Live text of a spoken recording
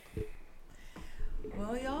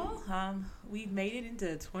Well, y'all, we've made it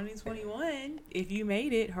into 2021. If you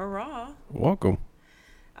made it, hurrah! Welcome.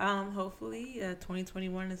 Hopefully,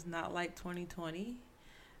 2021 is not like 2020.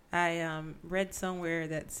 I read somewhere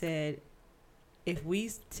that said if we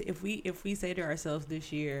say to ourselves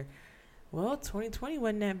this year, well, 2020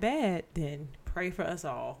 wasn't that bad, then pray for us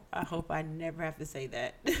all. I hope I never have to say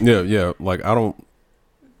that. Yeah. Like I don't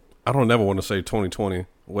never want to say 2020.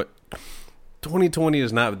 What 2020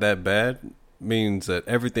 is not that bad means that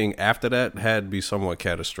everything after that had to be somewhat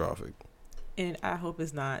catastrophic. And I hope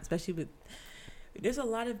it's not, especially with there's a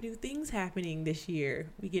lot of new things happening this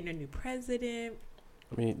year. We getting a new president.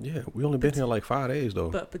 I mean, yeah, we only been here like 5 days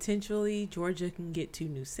though. But potentially Georgia can get 2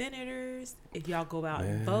 new senators if y'all go out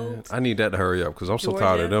and vote. I need that to hurry up because I'm so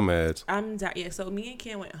tired of them ads. Yeah, so me and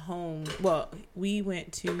Ken went home. Well, we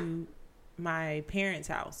went to my parents'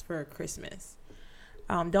 house for Christmas.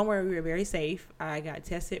 Don't worry, we were very safe. I got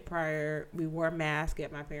tested prior. We wore a mask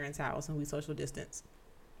at my parents' house and we social distanced.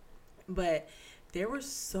 But there were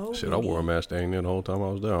so many. I wore a mask dang near the whole time I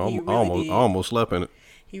was there. I really almost slept in it.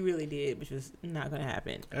 He really did, which was not going to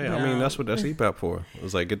happen. Hey, but, I mean, that's what that CPAP for. It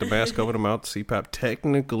was like, get the mask, cover the mouth, CPAP.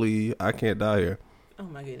 Technically, I can't die here. Oh,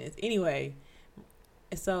 my goodness. Anyway,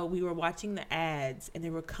 so we were watching the ads, and they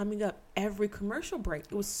were coming up every commercial break.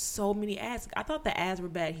 It was so many ads. I thought the ads were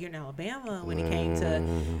bad here in Alabama when it came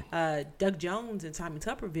to Doug Jones and Tommy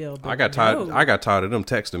Tuberville. I got tired of them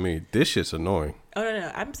texting me. This shit's annoying. Oh,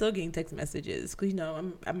 no. I'm still getting text messages because,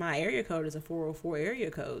 my area code is a 404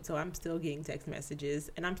 area code. So I'm still getting text messages,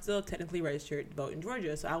 and I'm still technically registered to vote in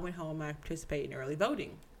Georgia. So I went home and I participated in early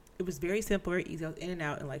voting. It was very simple, very easy. I was in and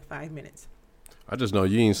out in like 5 minutes. I just know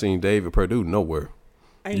you ain't seen David Perdue nowhere.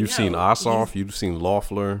 You've seen Ossoff, you've seen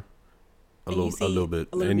Loeffler a little bit,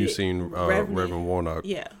 and you've seen Reverend Warnock.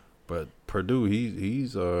 Yeah. But Perdue,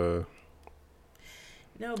 he's out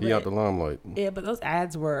the limelight. Yeah, but those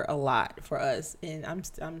ads were a lot for us, and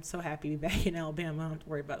I'm so happy to be back in Alabama. I don't have to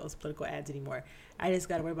worry about those political ads anymore. I just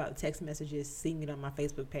got to worry about the text messages, seeing it on my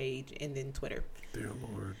Facebook page, and then Twitter. Dear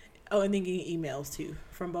Lord. Oh, and then getting emails too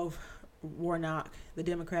from both Warnock, the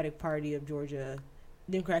Democratic Party of Georgia,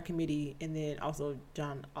 Democratic Committee, and then also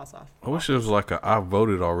Jon Ossoff. I wish it was like a I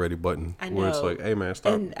voted already button. I know. Where it's like, hey man,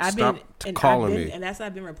 stop calling me. And that's why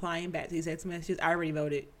I've been replying back to these text messages. I already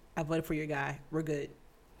voted. I voted for your guy. We're good.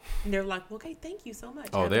 And they're like, well, okay, thank you so much.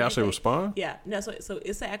 Oh, they actually respond? Yeah. No, so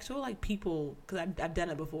it's the actual like people, because I've done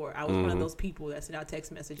it before. I was one of those people that send out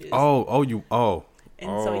text messages. So you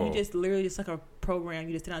just literally just like a program.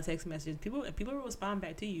 You just send out text messages. People will respond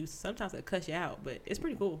back to you. Sometimes they cuss you out, but it's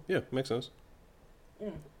pretty cool. Yeah, makes sense.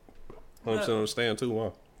 100% understand too.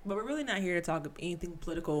 Wow. But we're really not here to talk anything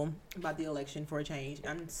political about the election for a change.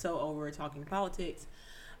 I'm so over talking politics.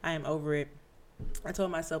 I am over it. I told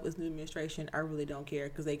myself this new administration, I really don't care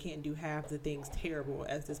because they can't do half the things terrible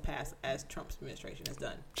as Trump's administration has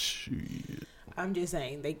done. Shit. I'm just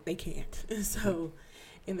saying they can't. So,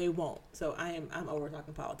 and they won't. So I'm over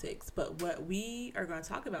talking politics. But what we are going to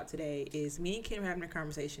talk about today is me and Kim were having a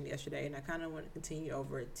conversation yesterday, and I kind of want to continue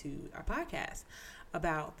over to our podcast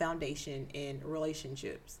about foundation and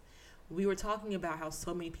relationships. We were talking about how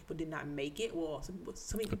so many people did not make it. Well, so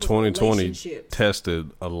many people. 2020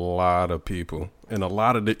 tested a lot of people, and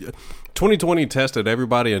 2020 tested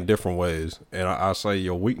everybody in different ways. And I say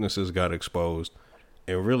your weaknesses got exposed,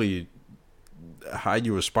 and really how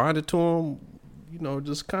you responded to them,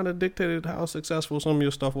 just kind of dictated how successful some of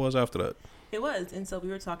your stuff was after that. It was. And so we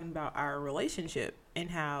were talking about our relationship and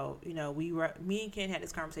how, me and Ken had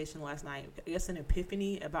this conversation last night, I guess an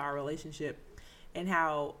epiphany about our relationship and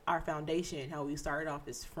how our foundation, how we started off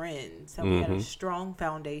as friends, how we had a strong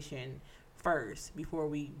foundation first before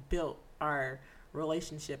we built our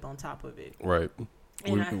relationship on top of it. Right.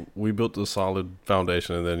 We built a solid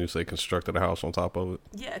foundation, and then you say constructed a house on top of it.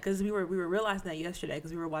 Yeah, because we were realizing that yesterday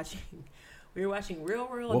because we were watching Real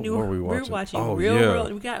World. What were we watching? We were watching Real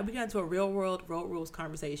World. We got into a Real World Road Rules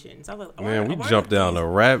conversation. So I was like, man, we jumped down a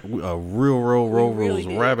Real World Road Rules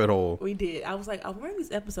rabbit hole. We did. I was like, I wonder if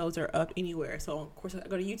these episodes are up anywhere. So of course I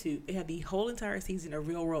go to YouTube. They have the whole entire season of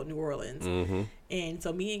Real World New Orleans. And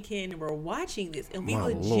so me and Ken were watching this, and we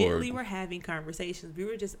legitimately were having conversations. We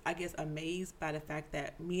were just, I guess, amazed by the fact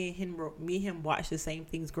that me and him watched the same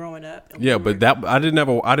things growing up. Yeah, but I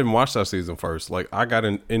didn't watch that season first. Like I got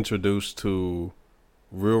introduced to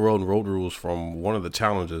Real World and Road Rules from one of the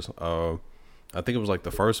challenges. I think it was like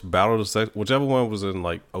the first Battle of the Sex, whichever one was in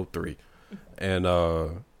like 2003. And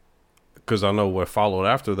because I know what followed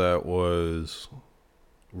after that was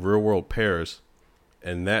Real World Paris.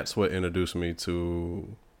 And that's what introduced me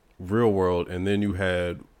to Real World. And then you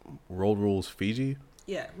had Road Rules Fiji.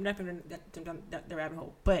 Yeah, I'm not going to jump down the rabbit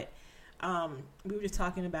hole. But we were just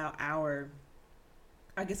talking about our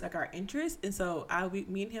interests. And so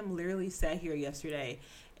me and him literally sat here yesterday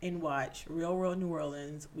and watched Real World New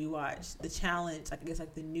Orleans. We watched the challenge, I guess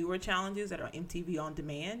like the newer challenges that are on MTV On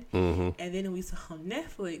Demand. Mm-hmm. And then we saw on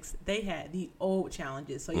Netflix, they had the old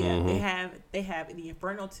challenges. So yeah, they have the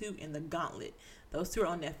Inferno 2 and the Gauntlet. Those two are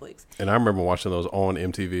on Netflix. And I remember watching those on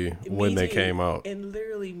MTV when they came out. And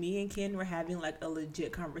literally, me and Ken were having like a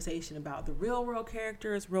legit conversation about the real world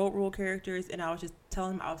characters, road rule characters. And I was just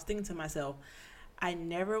I was thinking to myself, I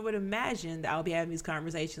never would imagine that I'll be having these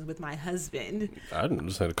conversations with my husband. I didn't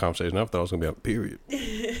just had a conversation. I thought it was going to be a period.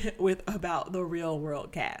 about the real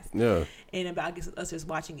world cast. Yeah. And about us just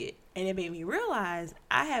watching it. And it made me realize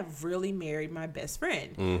I have really married my best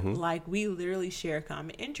friend. Mm-hmm. Like, we literally share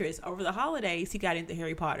common interests. Over the holidays, he got into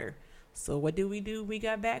Harry Potter. So what did we do? We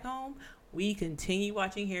got back home. We continue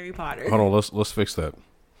watching Harry Potter. Hold on, let's fix that.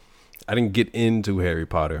 I didn't get into Harry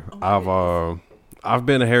Potter. I've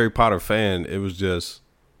been a Harry Potter fan. It was just,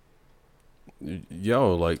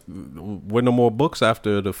 like, with no more books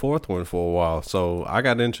after the fourth one for a while. So I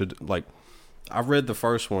got introduced, like, I read the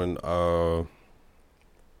first one, God,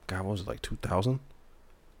 what was it, like 2000?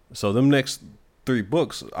 So them next 3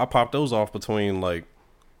 books, I popped those off between, like,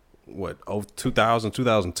 2000,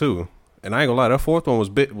 2002. And I ain't gonna lie, that fourth one was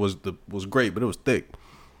great, but it was thick.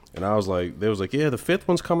 And I was like, they was like, yeah, the 5th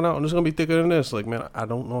one's coming out and it's going to be thicker than this. Like, man, I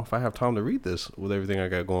don't know if I have time to read this with everything I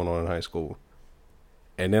got going on in high school.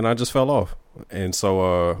 And then I just fell off. And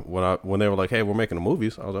so when they were like, hey, we're making the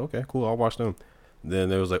movies, I was like, okay, cool, I'll watch them. Then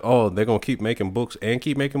they was like, oh, they're going to keep making books and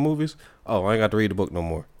keep making movies? Oh, I ain't got to read the book no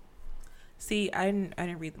more. See, I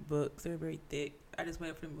didn't read the books. They were very thick. I just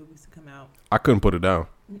waited for the movies to come out. I couldn't put it down.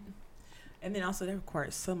 And then also, they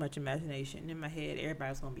required so much imagination. In my head,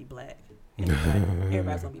 everybody's going to be black.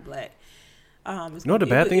 Everybody's going to be black. The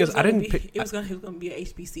bad thing is, I didn't pick... It was going to be a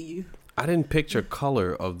HBCU. I didn't picture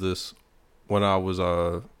color of this when I was,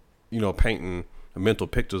 painting mental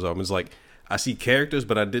pictures of them. It's like, I see characters,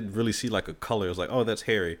 but I didn't really see, like, a color. It's like, oh, that's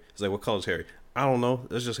Harry. It's like, what color is Harry? I don't know.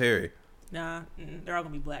 That's just Harry. Nah, they're all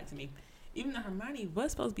going to be black to me. Even though Hermione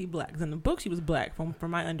was supposed to be black, because in the book she was black from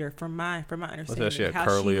my understanding, she had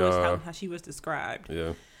curly, how she was described.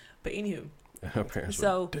 Yeah. But anywho, her parents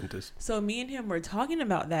were dentists. So me and him were talking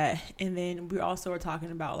about that, and then we also were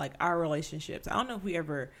talking about like our relationships. I don't know if we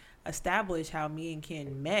ever established how me and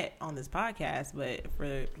Ken met on this podcast, but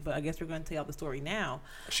I guess we're going to tell y'all the story now.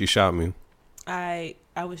 She shot me. I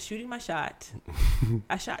was shooting my shot.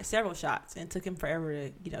 I shot several shots and took him forever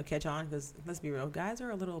to, catch on because let's be real, guys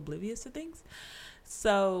are a little oblivious to things.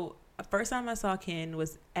 So first time I saw Ken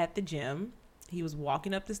was at the gym. He was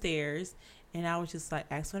walking up the stairs and I was just like,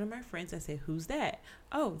 asked one of my friends, I said, who's that?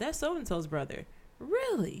 Oh, that's so-and-so's brother.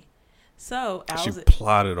 Really? So she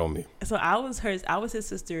plotted on me. So I was his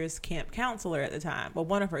sister's camp counselor at the time, well,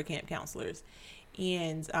 one of her camp counselors.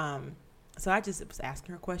 And, so I just was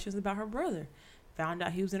asking her questions about her brother. Found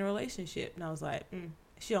out he was in a relationship, and I was like,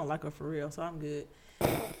 she don't like her for real, so I'm good.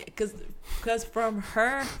 Because from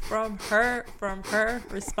her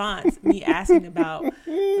response, me asking about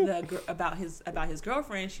his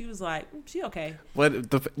girlfriend, she was like, she okay.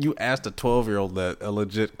 But you asked a 12-year-old that a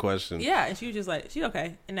legit question. Yeah, and she was just like, she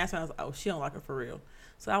okay, and that's when I was like, oh, she don't like her for real.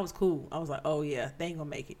 So I was cool. I was like, oh yeah, they ain't gonna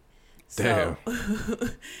make it. Damn.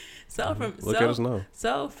 So look at us now.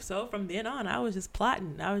 So from then on, I was just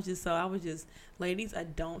plotting. I was just, ladies, I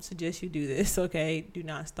don't suggest you do this. Okay, do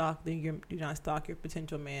not stalk your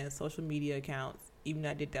potential man's social media accounts. Even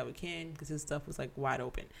though I did that with Ken because his stuff was like wide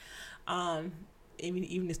open. Even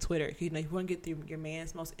his Twitter. If you want to get through your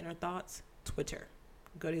man's most inner thoughts, Twitter.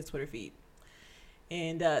 Go to his Twitter feed.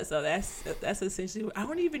 And so that's essentially. I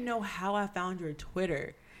don't even know how I found your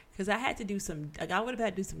Twitter. Because I had to do I would have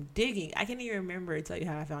had to do some digging. I can't even remember to tell you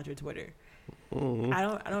how I found your Twitter. Mm-hmm. I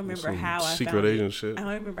don't remember how I found it. Secret agent shit. I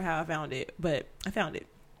don't remember how I found it, but I found it.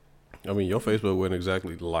 I mean, your Facebook wasn't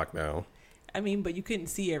exactly locked down. I mean, but you couldn't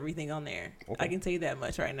see everything on there. Okay. I can tell you that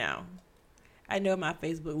much right now. I know what my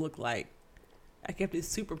Facebook looked like. I kept it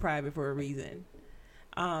super private for a reason.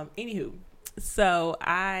 Anywho, so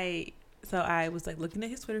I was like looking at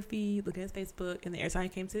his Twitter feed, looking at his Facebook, and every time he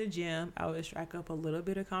came to the gym, I would strike up a little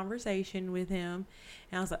bit of conversation with him.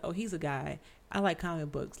 And I was like, oh, he's a guy. I like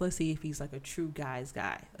comic books. Let's see if he's like a true guy's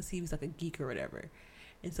guy. Let's see if he's like a geek or whatever.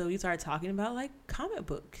 And so we started talking about like comic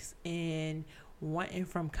books and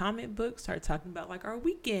from comic books, started talking about like our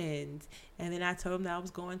weekends. And then I told him that I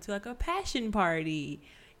was going to like a passion party.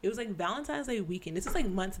 It was like Valentine's Day weekend. This is like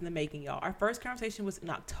months in the making, y'all. Our first conversation was in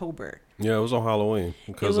October. Yeah, it was on Halloween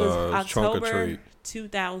because it was October trunk or treat.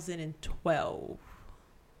 2012.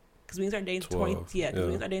 Because we started dating we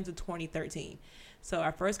started dating in 2013. So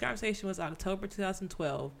our first conversation was October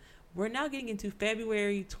 2012. We're now getting into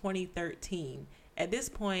February 2013. At this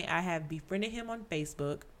point, I have befriended him on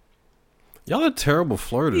Facebook. Y'all are terrible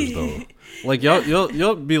flirters, though. Like,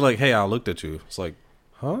 y'all be like, hey, I looked at you. It's like,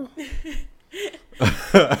 huh?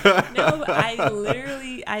 No,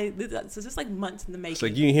 so just like months in the making. It's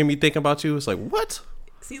like, you didn't hear me thinking about you? It's like, what?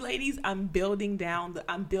 See, ladies, I'm building down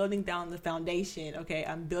the foundation, okay?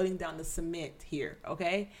 I'm building down the cement here,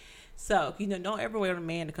 okay? So, don't ever wait on a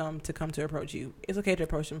man to come to approach you. It's okay to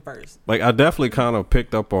approach him first. Like, I definitely kind of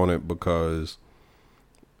picked up on it because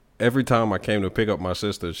every time I came to pick up my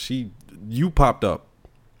sister, you popped up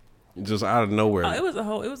just out of nowhere. Oh, it was a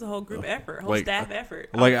whole group effort, staff effort.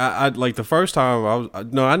 Like I like the first time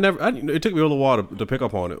it took me a little while to pick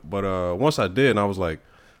up on it, but once I did, I was like,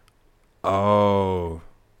 oh,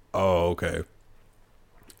 okay.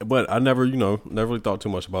 But I never really thought too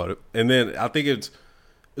much about it. And then I think it's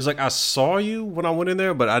like I saw you when I went in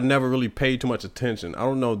there, but I never really paid too much attention. I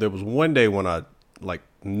don't know. There was one day when I like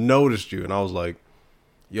noticed you, and I was like,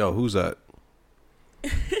 yo, who's that?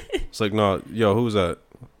 It's like, no, yo, who's that?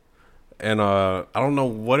 And I don't know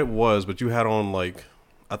what it was, but you had on like,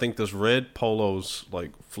 I think this red polo's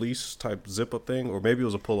like fleece type zip up thing, or maybe it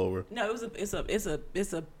was a pullover. No, it's a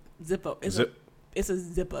zip up. It's a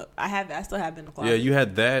zip up. I still have it in the closet. Yeah, you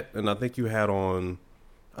had that, and I think you had on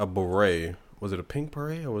a beret. Was it a pink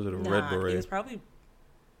beret or was it a red beret? It was probably.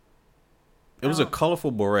 It was a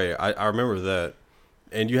colorful beret. I remember that,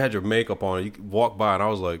 and you had your makeup on. You walked by, and I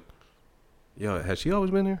was like, "Yo, has she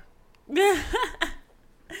always been here?"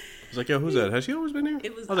 It's like, yo, who's that? Has she always been here? I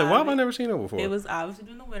was like, why have I never seen her before? It was obviously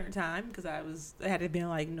during the winter time because it had to been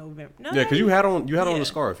like November. No, yeah, because you had on the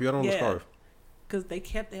scarf. You had on the scarf. Because they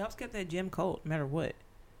always kept that gym cold, no matter what.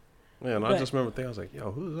 Yeah, and I just remember thinking, I was like,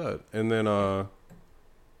 yo, who's that? And then I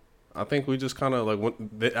think we just kind of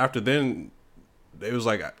like after then, it was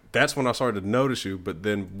like that's when I started to notice you. But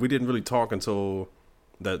then we didn't really talk until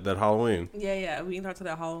that Halloween. Yeah, we didn't talk till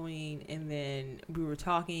that Halloween, and then we were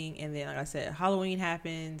talking, and then like I said, Halloween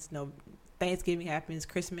happens, Thanksgiving happens,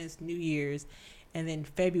 Christmas, New Year's, and then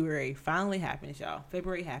February finally happens, y'all.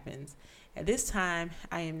 February happens. At this time,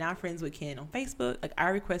 I am now friends with Ken on Facebook. Like, I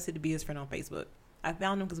requested to be his friend on Facebook. I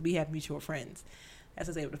found him because we have mutual friends. That's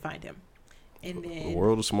how I was able to find him. And then the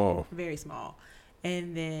world is small. Very small.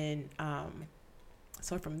 And then,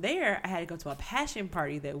 so from there, I had to go to a passion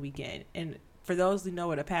party that weekend. And for those who know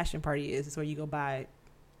what a passion party is, it's where you go buy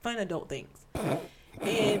fun adult things.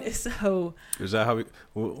 And so... Is that how we...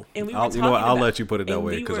 Well, and we I'll let you put it that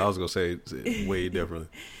way because I was going to say it way differently.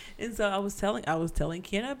 And so I was telling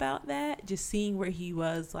Ken about that, just seeing where he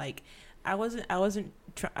was. Like, I was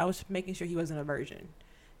making sure he wasn't a virgin.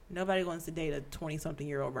 Nobody wants to date a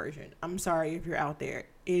 20-something-year-old virgin. I'm sorry if you're out there.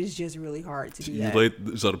 It is just really hard to do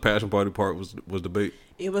that. So the passion party part was the bait?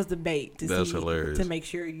 It was the bait. That's hilarious. To make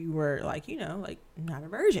sure you were, like not a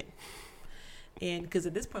virgin. And because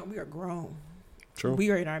at this point, we are grown. True.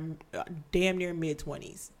 We are in our damn near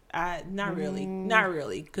mid-20s. Not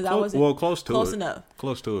really, because I wasn't close enough.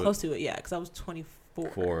 Close to it, yeah, because I was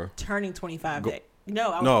 24, turning 25. I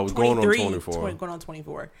was going on 24. Going on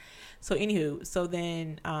 24. So anywho, so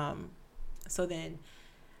then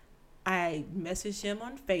I messaged him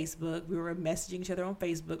on Facebook. We were messaging each other on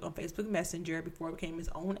Facebook Messenger before it became his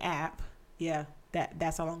own app. Yeah,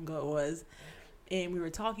 that's how long ago it was. And we were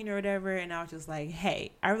talking or whatever, and I was just like,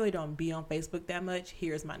 hey, I really don't be on Facebook that much.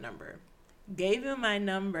 Here's my number. Gave him my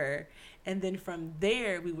number, and then from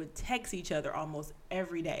there, we would text each other almost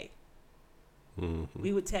every day. Mm-hmm.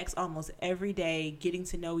 We would text almost every day, getting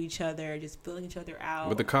to know each other, just filling each other out.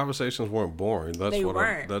 But the conversations weren't boring. That's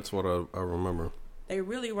what I remember. They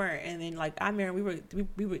really weren't. And then, like, I remember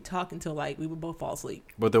we would talk until, like, we would both fall asleep.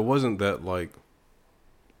 But there wasn't that, like,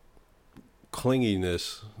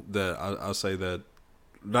 clinginess that I say that,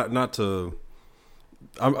 not to,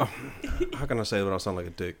 how can I say it without sounding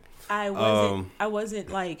like a dick? I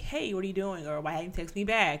wasn't like, hey, what are you doing? Or why didn't you text me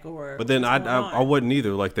back? Or but then I wasn't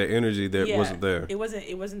either. Like, that energy that wasn't there. It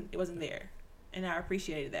wasn't there, and I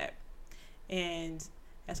appreciated that. And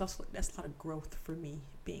that's a lot of growth for me.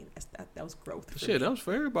 That was growth. For me. That was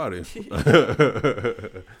for everybody.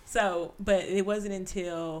 So, but it wasn't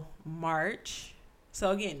until March.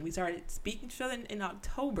 So again, we started speaking to each other in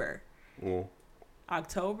October. Mm.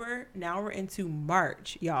 October. Now we're into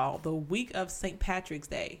March, y'all. The week of St. Patrick's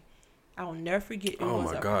Day. I'll never forget. Oh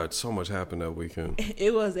my God, so much happened that weekend.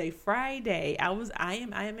 It was a Friday. I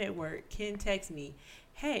am at work. Ken texts me,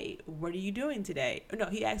 hey, what are you doing today? No,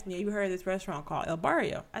 he asked me, have you heard of this restaurant called El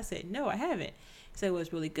Barrio? I said, no, I haven't. He said, well,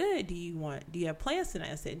 it's really good. Do you have plans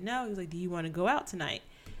tonight? I said, no. He was like, do you want to go out tonight?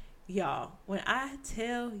 Y'all, when I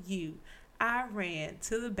tell you, I ran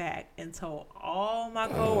to the back and told all my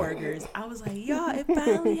coworkers. I was like, y'all, it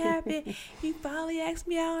finally happened. He finally asked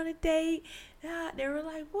me out on a date. They were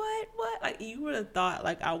like, what? Like, you would have thought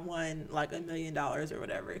like I won like $1 million or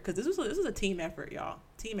whatever. Because this was a team effort, y'all.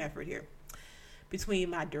 Team effort here. Between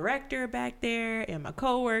my director back there and my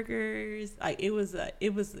coworkers, like it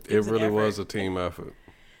really was a team effort.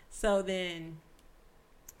 So then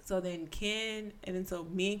Ken, and then so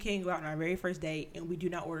me and Ken go out on our very first date, and we do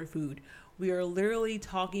not order food. We are literally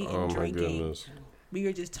talking and drinking. My goodness. We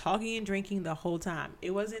were just talking and drinking the whole time.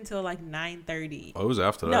 It wasn't until like 9:30. Oh, it was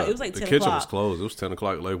after that. No, it was like 10 o'clock. The kitchen was closed. It was 10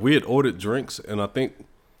 o'clock. Like, we had ordered drinks, and I think,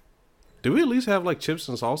 did we at least have like chips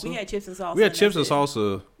and salsa? We had chips and salsa. We had chips and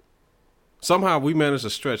salsa. Somehow we managed to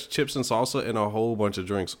stretch chips and salsa and a whole bunch of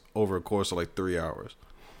drinks over a course of like 3 hours.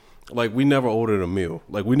 Like, we never ordered a meal.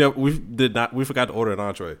 Like, we forgot to order an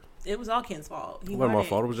entree. It was all Ken's fault. It wasn't my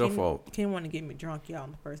fault. It was your fault. Ken wanted to get me drunk, y'all,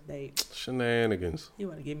 on the first date. Shenanigans. He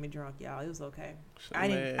wanted to get me drunk, y'all. It was okay. I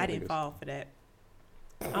didn't fall for that.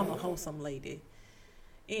 I'm a wholesome lady.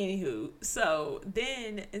 Anywho,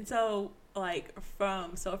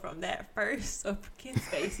 from that first, so Ken's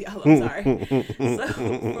face, y'all, I'm sorry.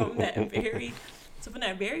 From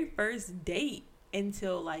that very first date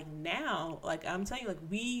until like now, like I'm telling you, like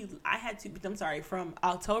from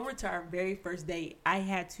October to our very first date, we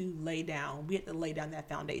had to lay down that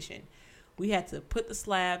foundation. We had to put the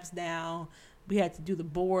slabs down. We had to do the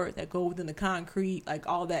board that go within the concrete, like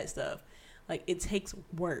all that stuff. Like, it takes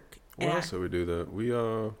work. What else did we do that?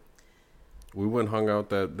 We went and hung out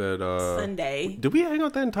that Sunday. Did we hang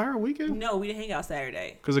out that entire weekend? No, we didn't hang out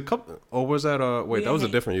Saturday. Because was that that was a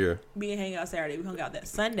different year. We didn't hang out Saturday. We hung out that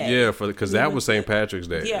Sunday. Yeah, because that was St. Patrick's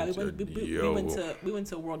Day. Yeah, we went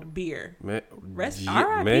to World of Beer. Man,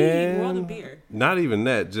 R.I.P. World of Beer. Not even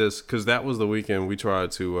that, just because that was the weekend we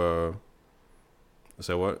tried to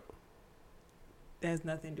say what? That has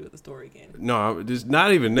nothing to do with the story again. No, just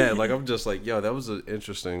not even that. Like, I'm just like, yo, that was an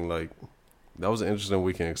interesting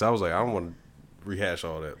weekend, because I was like, I don't want to rehash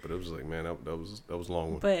all that, but it was like, man, that was a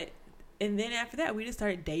long one. But and then after that, we just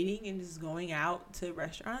started dating and just going out to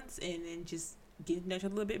restaurants and then just getting to know each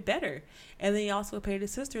other a little bit better. And then he also paid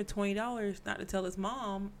his sister $20 not to tell his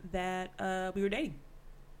mom that we were dating.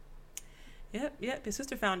 Yep. His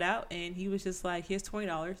sister found out, and he was just like, "Here's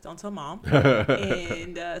 $20. Don't tell mom."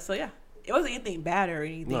 And so yeah, it wasn't anything bad or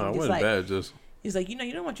anything. No, it wasn't bad. Just he's like, you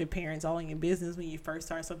don't want your parents all in your business when you first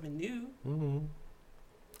start something new. Mm-hmm.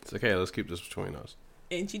 It's like, hey, let's keep this between us.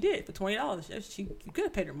 And she did for $20. You could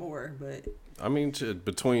have paid her more, but I mean,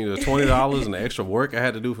 between the $20 and the extra work I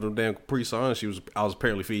had to do for them damn Capri Suns, I was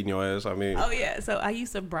apparently feeding your ass. I mean, oh yeah. So I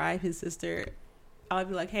used to bribe his sister. I would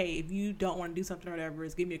be like, hey, if you don't want to do something or whatever,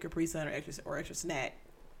 just give me a Capri Sun or extra snack.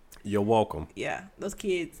 You're welcome. Yeah, those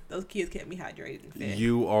kids kept me hydrated and fed.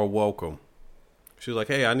 You are welcome. She was like,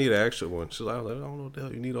 hey, I need an extra one. She was like, I don't know what the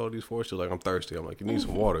hell you need all these for. She was like, I'm thirsty. I'm like, you need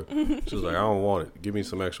some water. She was like, I don't want it. Give me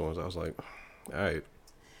some extra ones. I was like, all right.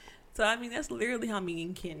 So, I mean, that's literally how me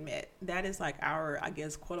and Ken met. That is like our, I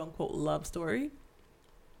guess, quote unquote, love story.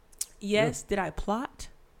 Yes. Yeah. Did I plot?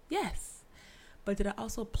 Yes. But did I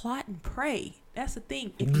also plot and pray? That's the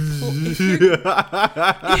thing.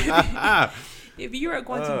 If you are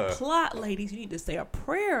going to plot, ladies, you need to say a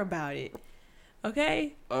prayer about it.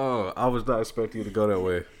 Okay? Oh, I was not expecting you to go that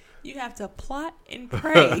way. You have to plot and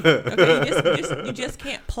pray. Okay? You just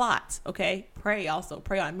can't plot. Okay? Pray also.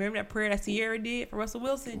 Pray on. Remember that prayer that Sierra did for Russell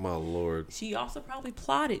Wilson? My Lord. She also probably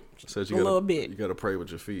plotted a little bit. You got to pray with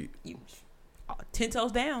your feet. 10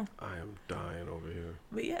 toes down. I am dying over here.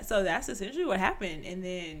 But yeah, so that's essentially what happened. And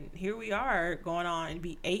then here we are going on. It'd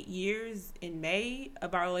be 8 years in May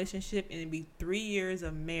of our relationship, and it'd be 3 years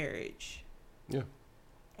of marriage. Yeah.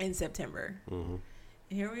 In September. Mm-hmm.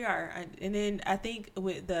 And here we are. And then I think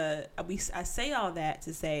I say all that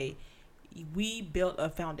to say we built a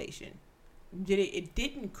foundation. It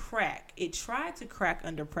didn't crack. It tried to crack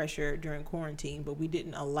under pressure during quarantine, but we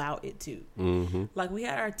didn't allow it to. Mm-hmm. Like we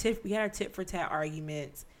had our tit for tat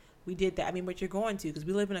arguments. We did that. I mean, but you're going to, because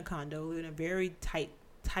we live in a condo, we live in a very tight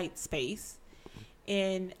space.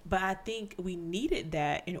 But I think we needed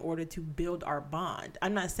that in order to build our bond.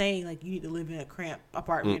 I'm not saying like you need to live in a cramped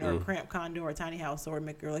apartment or a cramped condo or a tiny house or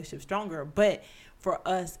make your relationship stronger. But for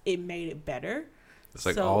us, it made it better. It's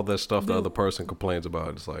like all that stuff the other person complains about.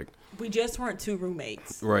 It's like we just weren't two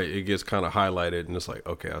roommates. Right. It gets kind of highlighted, and it's like,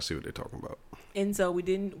 okay, I see what they're talking about. And so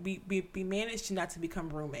we managed not to become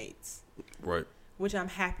roommates. Right. Which I'm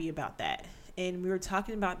happy about that. And we were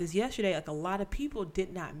talking about this yesterday. Like, a lot of people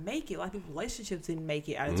did not make it. A lot of people's relationships didn't make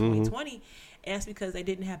it out of 2020. And that's because they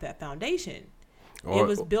didn't have that foundation. It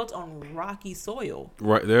was built on rocky soil.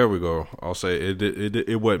 Right, there we go. I'll say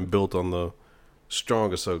it wasn't built on the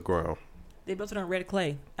strongest of ground. They built it on red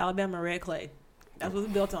clay. Alabama red clay. That's what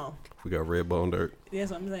it's built on. We got red bone dirt.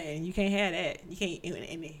 That's what I'm saying. You can't have that. You can't.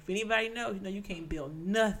 And if anybody knows, you can't build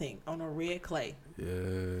nothing on a red clay.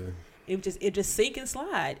 Yeah. It just sink and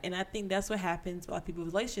slide. And I think that's what happens with a lot of people's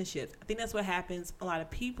relationships. I think that's what happens. A lot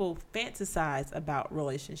of people fantasize about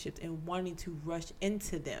relationships and wanting to rush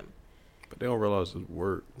into them. But they don't realize it's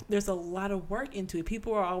work. There's a lot of work into it.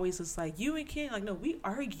 People are always just like, you and Ken, like, no, we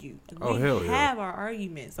argue. Oh, we hell have our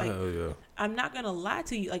arguments. Like, hell yeah. I'm not going to lie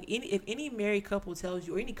to you. Like, if any married couple tells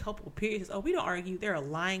you, or any couple period says, oh, we don't argue, they're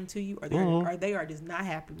lying to you, or they are just not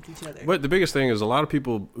happy with each other. But the biggest thing is a lot of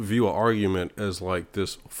people view an argument as like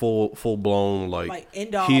this full blown like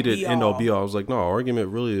heated end all be all. I was like, no, argument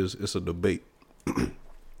really is, it's a debate. And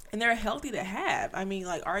they're healthy to have. I mean,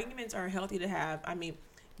 like, arguments are healthy to have. I mean,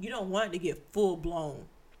 you don't want it to get full blown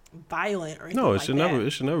violent or anything. No, it should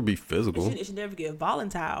never be physical. It should never get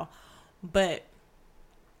volatile. But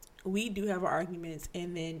we do have our arguments,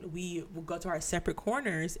 and then we will go to our separate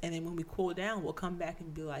corners, and then when we cool down, we'll come back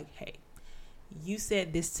and be like, hey, you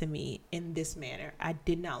said this to me in this manner. I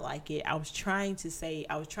did not like it. I was trying to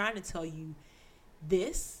tell you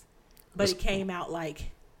this, but it came out like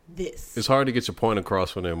this. It's hard to get your point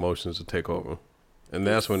across when the emotions will take over. And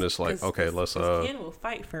that's when it's like, okay, let's. Ken will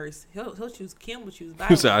fight first. He'll choose. Ken will choose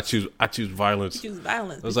violence. I choose violence. You choose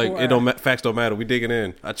violence. It's like facts don't matter. We digging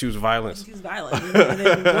in. I choose violence. You choose violence,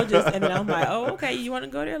 and then I'm like, oh, okay, you want to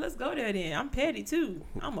go there? Let's go there then. I'm petty too.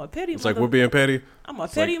 I'm a petty. It's like we're being petty. I'm a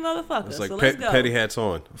petty motherfucker. It's like so let's go. Petty hats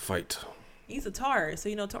on. Fight. He's a Taurus, so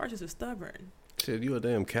Tauruses are stubborn. Shit, you a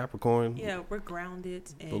damn Capricorn. Yeah, we're grounded.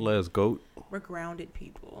 The last goat. We're grounded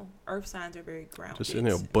people. Earth signs are very grounded. Just in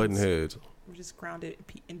there butting heads. We're just grounded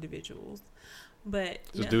individuals. But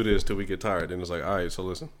just do this till we get tired. And it's like, all right, so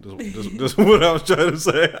listen, this is what I was trying to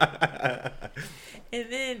say.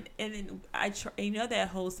 and then I try, that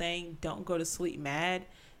whole saying, don't go to sleep mad.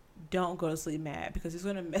 Don't go to sleep mad, because it's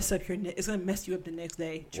gonna mess up it's gonna mess you up the next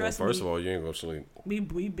day. Trust me. First of all, you ain't gonna sleep.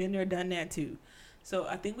 We've been there, done that too. So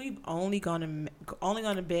I think we've only gone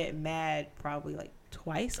to bed mad probably like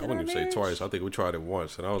twice. I wouldn't even say twice. I think we tried it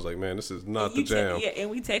once, and I was like, man, this is not the jam.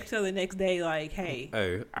 And we text each other the next day like, hey,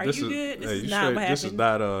 are you good? This is not what happened.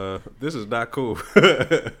 This is not cool.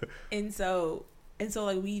 and so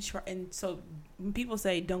like we try, and so when people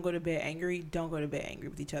say don't go to bed angry, don't go to bed angry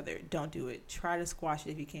with each other. Don't do it. Try to squash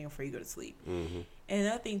it if you can before you go to sleep. Mm-hmm. And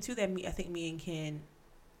another thing too that I think me and Ken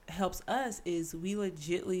helps us is we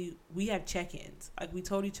have check-ins. Like we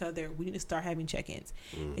told each other, we need to start having check-ins.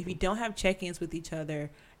 Mm-hmm. If you don't have check-ins with each other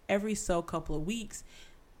every couple of weeks,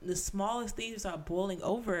 the smallest things start boiling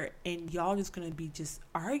over, and y'all just gonna be just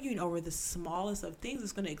arguing over the smallest of things.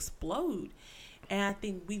 It's gonna explode. And I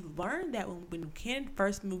think we learned that when Ken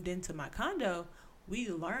first moved into my condo, we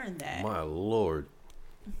learned that. My Lord,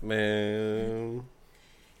 man.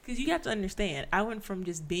 Because you have to understand, I went from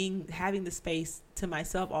just having the space to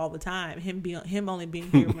myself all the time. Him only being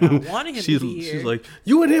here when I wanted him to be here. She's like,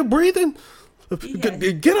 you in here breathing?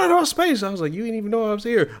 Get out of our space. I was like, you didn't even know I was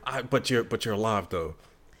here. But you're alive though.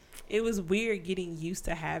 It was weird getting used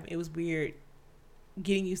to him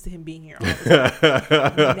being here all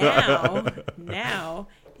the time. now,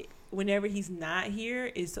 whenever he's not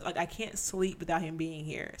here, it's like I can't sleep without him being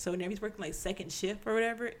here. So whenever he's working like second shift or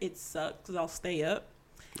whatever, it sucks because I'll stay up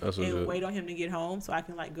and wait on him to get home so I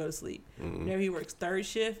can like go to sleep. Mm-hmm. Whenever he works third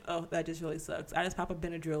shift, oh, that just really sucks. I just pop a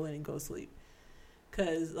Benadryl in and go to sleep,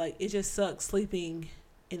 because like it just sucks sleeping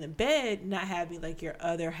in the bed, not having like your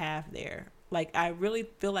other half there. Like I really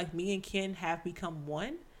feel like me and Ken have become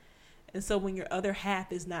one. And so when your other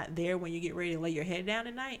half is not there when you get ready to lay your head down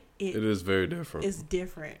at night, it is very different. It's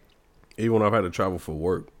different. Even when I've had to travel for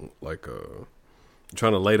work, like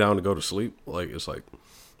trying to lay down to go to sleep, like it's like,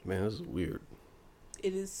 man, this is weird.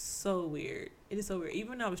 It is so weird. Even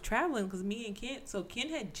when I was traveling, because me and Ken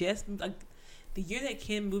had just, like, the year that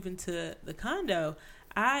Ken moved into the condo,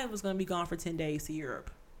 I was going to be gone for 10 days to Europe.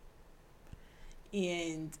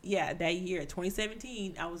 And yeah, that year,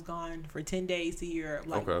 2017, I was gone for 10 days to Europe,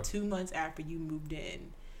 2 months after you moved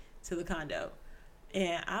in to the condo.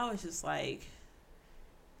 And I was just like,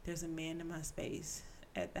 there's a man in my space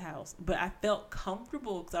at the house. But I felt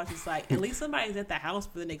comfortable because I was just like, at least somebody's at the house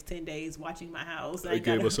for the next 10 days watching my house. I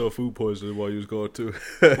gave myself food poisoning while you was going too.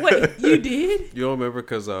 Wait, you did? You don't remember?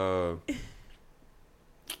 Because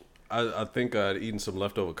I think I'd eaten some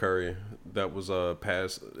leftover curry that was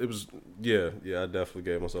past. It was, yeah, I definitely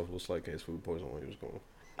gave myself a little slight case of food poisoning when you was going.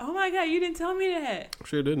 Oh my God, you didn't tell me that.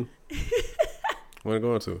 Sure didn't. When are you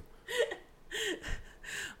going to?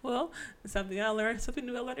 Well, something I learned, something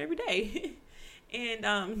new I learn every day. And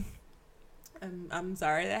I'm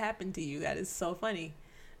sorry that happened to you. That is so funny.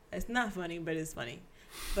 It's not funny, but it's funny.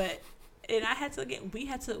 But and I had to we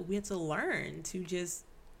had to learn to just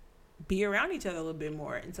be around each other a little bit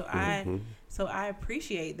more. And so I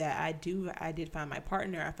appreciate that. I did find my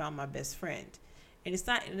partner. I found my best friend. And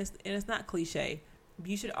it's not cliche.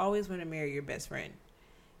 You should always want to marry your best friend.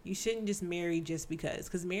 You shouldn't just marry just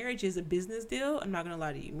because marriage is a business deal. I'm not going to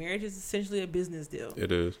lie to you. Marriage is essentially a business deal.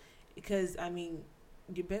 It is. Because, I mean,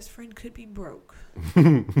 your best friend could be broke.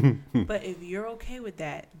 But if you're okay with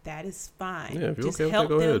that, that is fine. Yeah, if you're just okay with help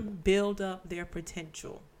that, go them ahead. build up their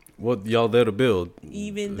potential. What y'all there to build?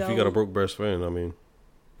 Even though if you got a broke best friend, I mean,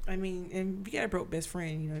 and if you got a broke best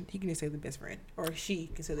friend, you know, he can just say the best friend. Or she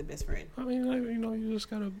can say the best friend. I mean, like, you know, you just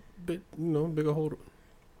got a bit, you know, bigger hole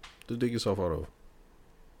to dig yourself out of.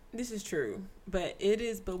 This is true, but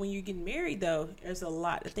when you're getting married, though, there's a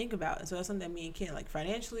lot to think about. And so that's something that me and Ken, like,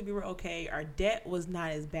 financially, we were okay. Our debt was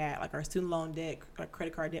not as bad, like our student loan debt, our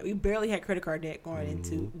credit card debt. We barely had credit card debt going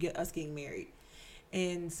into us getting married.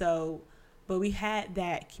 And so, but we had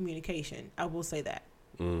that communication. I will say that.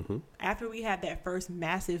 Mm-hmm. After we had that first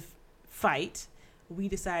massive fight, we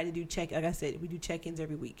decided to do like I said, we do check-ins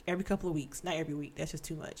every week, every couple of weeks, not every week. That's just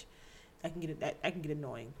too much. I can get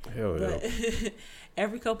annoying. Hell but yeah.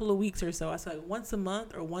 Every couple of weeks or so, I say like once a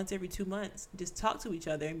month or once every 2 months, just talk to each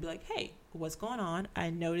other and be like, hey, what's going on?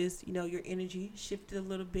 I noticed, you know, your energy shifted a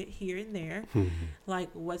little bit here and there.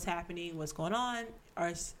 Like, what's happening? What's going on? Or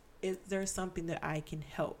is there something that I can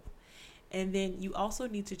help? And then you also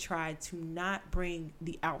need to try to not bring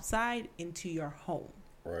the outside into your home.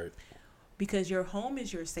 Right. Because your home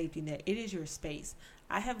is your safety net. It is your space.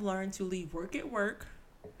 I have learned to leave work at work,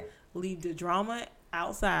 leave the drama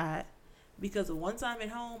outside, because once I'm at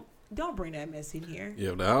home, don't bring that mess in here.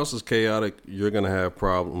 Yeah, if the house is chaotic, you're gonna have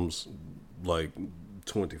problems like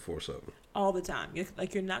 24/7 all the time.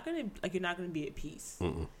 You're not gonna be at peace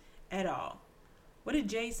at all. What did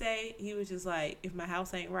Jay say? He was just like, if my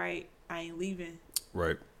house ain't right, I ain't leaving.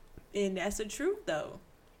 Right. And that's the truth, though.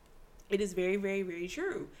 It is very, very, very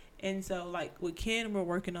true. And so, like with Ken, we're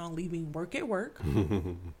working on leaving work at work.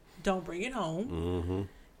 Don't bring it home.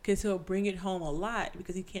 Because he'll bring it home a lot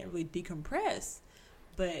because he can't really decompress.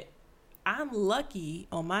 But I'm lucky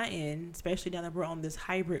on my end, especially now that we're on this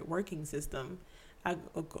hybrid working system. I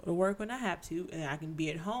go to work when I have to, and I can be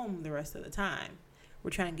at home the rest of the time. We're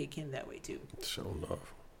trying to get Ken that way, too. Sure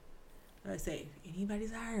enough. I say, if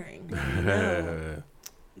anybody's hiring, let me know.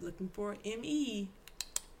 You're looking for ME,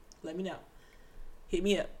 let me know. Hit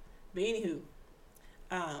me up. But anywho,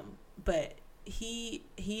 but he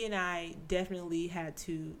and I definitely had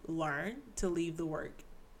to learn to leave the work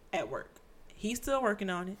at work. He's still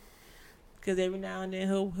working on it, because every now and then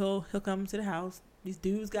he'll come to the house. These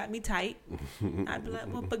dudes got me tight. I'd be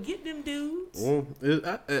like, well, forget them dudes. Well,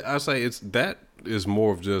 I say that is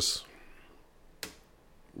more of just,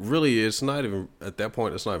 really, it's not even, at that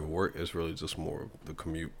point, it's not even work. It's really just more of the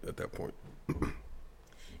commute at that point.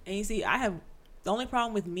 And you see, the only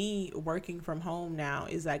problem with me working from home now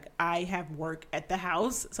is like I have work at the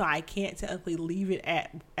house, so I can't technically leave it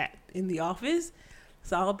at in the office.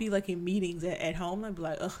 So I'll be like in meetings at home. I'd be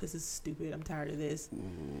like, ugh, this is stupid. I'm tired of this.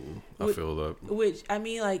 I feel that. Which, I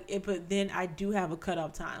mean, like, but then I do have a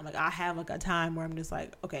cutoff time. Like, I have like a time where I'm just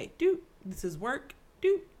like, okay, dude, this is work.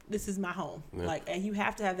 Dude, this is my home. Yeah. Like, and you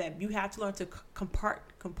have to have that. You have to learn to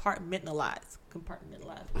compartmentalize. We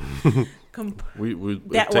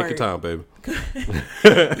that take word. your time, baby.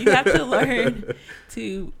 You have to learn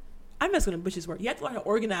to. I'm just gonna butcher this word. You have to learn to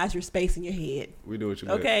organize your space in your head. We do what you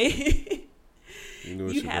okay.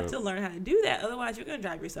 You have to learn how to do that. Otherwise, you're gonna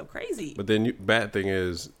drive yourself crazy. But then, bad thing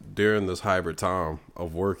is, during this hybrid time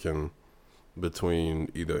of working between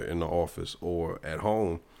either in the office or at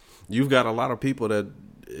home, you've got a lot of people that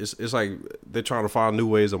it's like they're trying to find new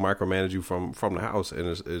ways to micromanage you from the house, and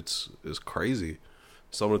it's crazy.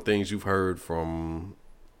 Some of the things you've heard from,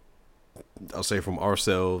 I'll say, from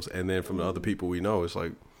ourselves, and then from the other people we know, it's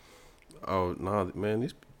like, oh nah, man,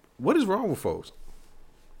 what is wrong with folks?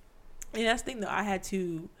 And that's the thing, though. I had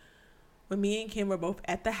to, when me and Kim were both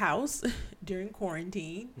at the house during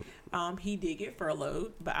quarantine, he did get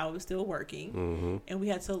furloughed, but I was still working. And we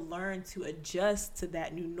had to learn to adjust to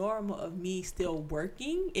that new normal of me still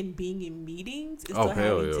working and being in meetings and still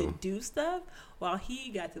having to do stuff while he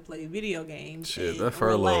got to play video games. Shit, and that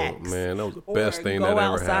furlough, relax, man, that was the best thing that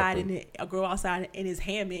ever happened. Or go outside in his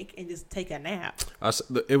hammock and just take a nap.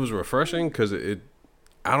 It was refreshing because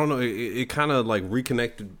I don't know, it kind of like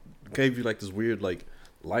reconnected, gave you like this weird like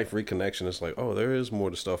life reconnection. It's like, oh, there is more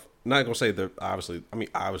to stuff. Not gonna say that obviously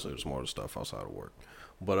there's more to stuff outside of work,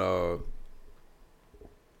 But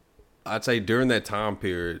I'd say during that time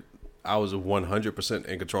period, I was 100%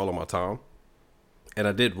 in control of my time, and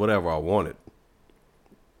I did whatever I wanted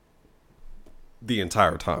the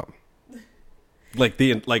entire time. Like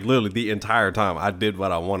literally the entire time, I did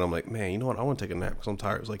what I wanted. I'm like, man, you know what? I want to take a nap because I'm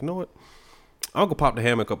tired. It's like, you know what? I'm gonna pop the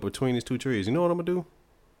hammock up between these two trees. You know what I'm gonna do?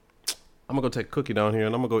 I'm gonna go take a cookie down here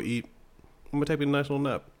and I'm gonna go eat. I'm gonna take me a nice little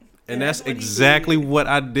nap, and that's exactly what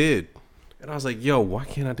I did. And I was like, yo, why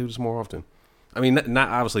can't I do this more often? I mean, not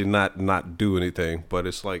obviously not do anything, but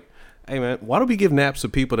it's like, hey man, why do we give naps to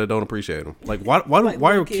people that don't appreciate them? Like, why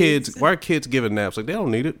are kids giving naps? Like, they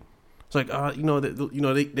don't need it. It's like,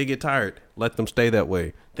 they get tired. Let them stay that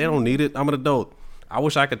way. They don't need it. I'm an adult. I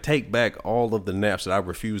wish I could take back all of the naps that I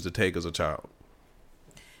refused to take as a child.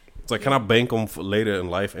 It's like, can I bank them for later in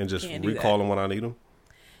life and just recall them when I need them?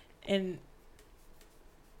 And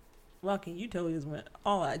Walking, you totally just went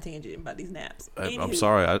all out of tangent about these naps. I'm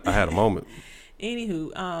sorry, I had a moment.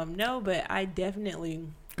 Anywho, no, but I definitely,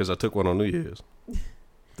 because I took one on New Year's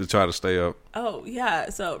to try to stay up. Oh yeah,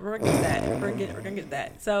 so we're gonna get that. We're gonna get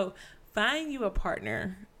that. So find you a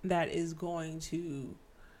partner that is going to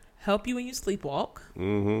help you when you sleepwalk.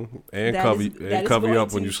 Mm-hmm. And cover you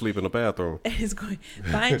up when you sleep in the bathroom.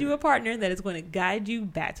 Find you a partner that is going to guide you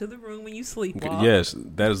back to the room when you sleepwalk. Yes,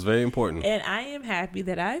 that is very important. And I am happy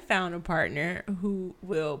that I found a partner who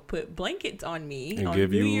will put blankets on me and on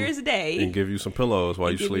New Year's Day. And give you some pillows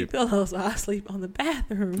while you sleep. Pillows while I sleep on the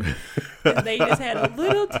bathroom. They just had a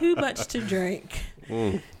little too much to drink.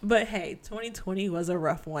 But hey, 2020 was a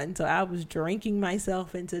rough one, so I was drinking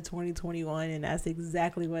myself into 2021, and that's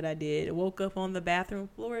exactly what I did. I woke up on the bathroom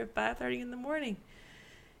floor at 5:30 in the morning,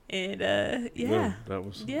 and that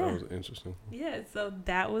was interesting. Yeah, so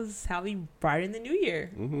that was how we brightened the new year.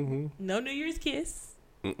 Mm-hmm. No New Year's kiss.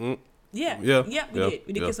 Mm-mm. Yeah,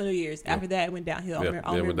 we did kiss on New Year's. After that, it went downhill. It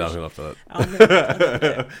went downhill after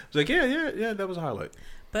that. It's like, yeah, that was a highlight.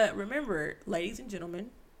 But remember, ladies and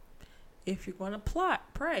gentlemen, if you're going to plot,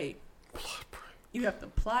 pray. You have to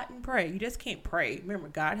plot and pray. You just can't pray. Remember,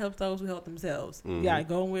 God helps those who help themselves. Mm-hmm. You got to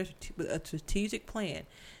go in with a strategic plan.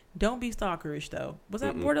 Don't be stalkerish, though. Was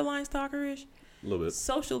that borderline stalkerish? A little bit.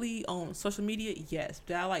 Socially, on social media, yes.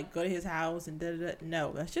 Did I go to his house and da-da-da?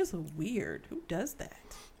 No, that's just weird. Who does that?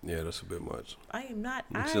 Yeah, that's a bit much. I am not.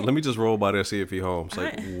 So let me just roll by there and see if he's home. It's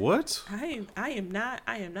like, what? I am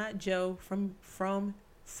not Joe from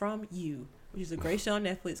You, which is a great show on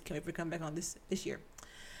Netflix. Can we come back on this year?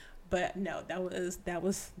 But no, that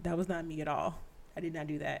was not me at all. I did not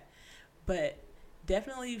do that. But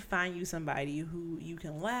definitely find you somebody who you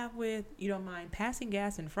can laugh with. You don't mind passing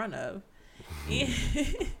gas in front of.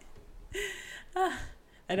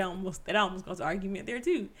 That almost goes to argument there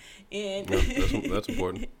too. And that's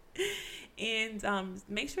important. And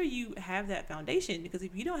make sure you have that foundation, because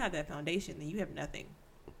if you don't have that foundation, then you have nothing.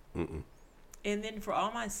 Mm-mm. And then for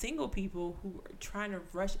all my single people who are trying to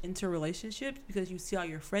rush into relationships because you see all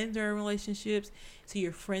your friends are in relationships, see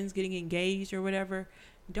your friends getting engaged or whatever,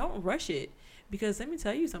 don't rush it. Because let me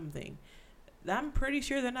tell you something. I'm pretty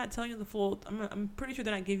sure they're not telling you the full, I'm pretty sure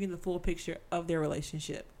they're not giving you the full picture of their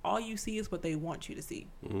relationship. All you see is what they want you to see.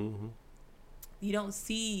 Mm-hmm. You don't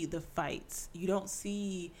see the fights. You don't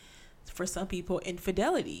see, for some people,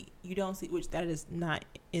 infidelity. You don't see, which that is not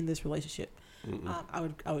in this relationship. I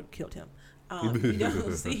would have killed him. You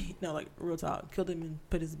don't see, real talk, killed him and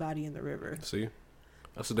put his body in the river. See,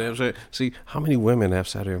 that's a damn shame. See, how many women have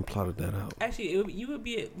sat there and plotted that out? Actually,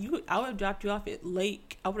 I would have dropped you off at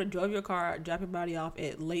Lake. I would have drove your car, dropped your body off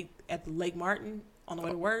at Lake Martin on the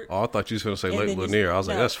way to work. Oh, I thought you was going to say Lake Lanier. I was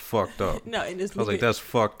like, that's fucked up. No, and just I was like, that's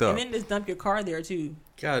fucked up. And then just dump your car there too.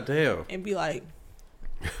 God damn. And be like,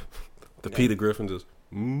 Peter Griffin just.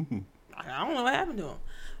 I don't know what happened to him,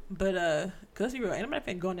 but cause you were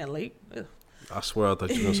anybody going that lake. Ugh. I swear I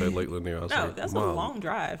thought you were going to say Lake Lanier. I was like, that's Mom, a long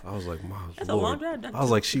drive. I was like, Mom, that's Lord. A long drive. I was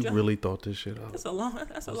like, she really thought this shit out. That's a long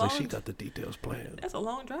like, she got the details planned. That's a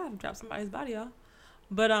long drive to drop somebody's body off.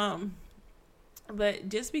 But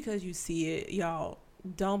just because you see it, y'all,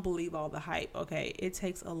 don't believe all the hype, okay? It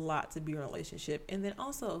takes a lot to be in a relationship. And then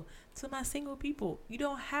also, to my single people, you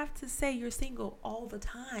don't have to say you're single all the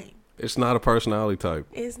time. It's not a personality type.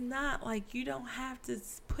 It's not like you don't have to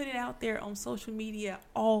put it out there on social media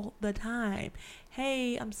all the time.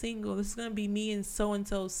 Hey, I'm single. This is going to be me and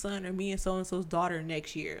so-and-so's son or me and so-and-so's daughter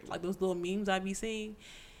next year. Like those little memes I be seeing.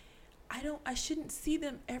 I shouldn't see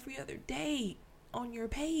them every other day on your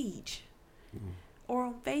page or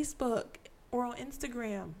on Facebook or on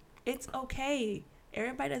Instagram. It's okay.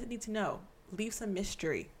 Everybody doesn't need to know. Leave some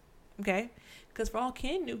mystery. Okay? Because for all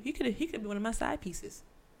Ken knew, he could be one of my side pieces.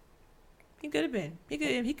 He could have been. He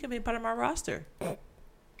could have been part of my roster.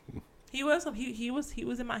 He was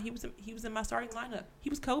in my starting lineup. He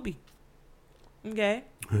was Kobe. Okay.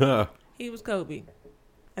 He was Kobe.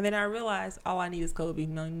 And then I realized all I need is Kobe.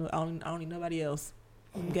 No, I don't need nobody else.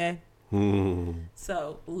 Okay.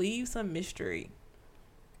 So leave some mystery,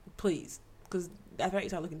 please, because after that you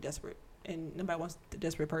start looking desperate, and nobody wants the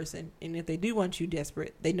desperate person. And if they do want you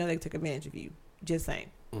desperate, they know they took advantage of you. Just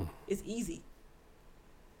saying. It's easy.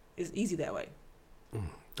 It's easy that way.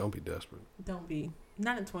 Don't be desperate. Don't be.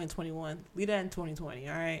 Not in 2021. Leave that in 2020.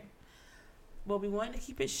 All right. Well, we wanted to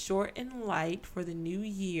keep it short and light for the new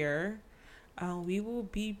year. We will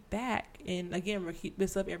be back, and again, we'll keep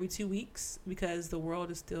this up every 2 weeks because the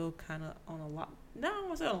world is still kind of on a not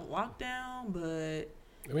on a lockdown, but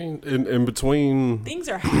I mean, in between, things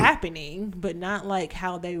are happening, but not like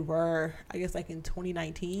how they were. I guess like in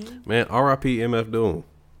 2019. Man, R.I.P. MF Doom.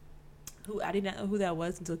 Who I did not know who that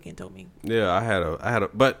was until Ken told me. Yeah, I had a,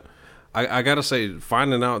 but I gotta say,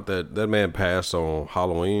 finding out that man passed on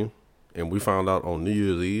Halloween, and we found out on New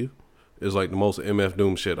Year's Eve, is like the most MF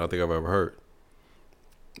Doom shit I think I've ever heard.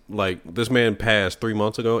 Like, this man passed 3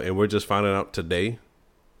 months ago, and we're just finding out today.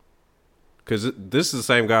 Because this is the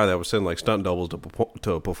same guy that was sending, like, stunt doubles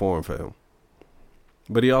to perform for him.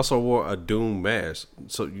 But he also wore a Doom mask.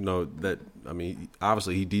 So, you know, that, I mean,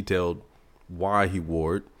 obviously he detailed why he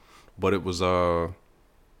wore it. But it was,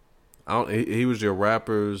 he was your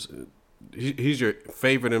rapper's, he's your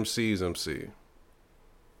favorite MC's MC.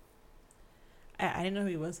 I didn't know who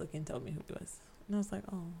he was. Looking told me who he was, and I was like,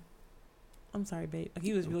 "Oh, I'm sorry, babe." Like,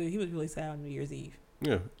 he was really sad on New Year's Eve.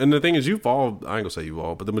 Yeah, and the thing is, you've all, I ain't gonna say you've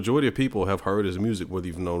all, but the majority of people have heard his music, whether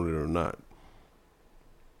you've known it or not.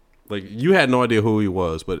 Like, you had no idea who he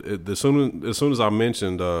was, but as soon as I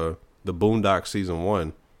mentioned the Boondocks season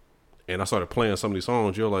 1, and I started playing some of these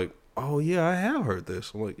songs, you're like, "Oh yeah, I have heard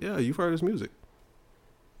this." I'm like, "Yeah, you've heard his music."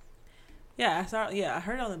 Yeah, I saw. Yeah, I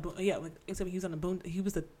heard it on the. Yeah, except he was on the Boon. He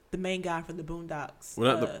was the main guy for the Boondocks.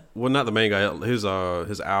 Not the main guy.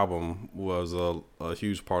 His album was a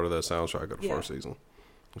huge part of that soundtrack of the first season.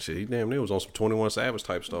 Shit, he damn near was on some 21 Savage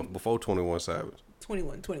type stuff before 21 Savage.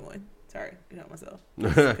 21. Sorry, you know myself.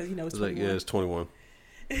 Because you know it's 21. Like, yeah, it's 21.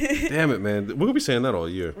 Damn it, man. We're gonna be saying that all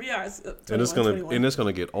year. We are. And it's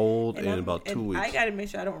gonna get old in about 2 weeks. I gotta make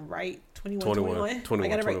sure I don't write 21. I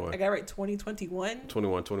gotta write 2021.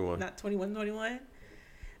 21. Not 21.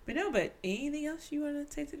 But no, but anything else you want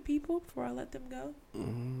to say to the people before I let them go?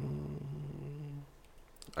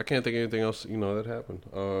 I can't think of anything else, that happened.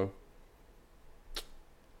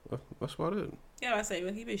 That's about it. Yeah, I say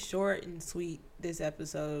we'll keep it short and sweet this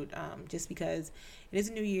episode, just because it is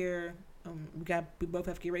a new year. We both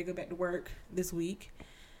have to get ready to go back to work this week.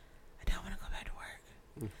 I don't want to go back to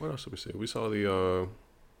work. What else did we see? We saw the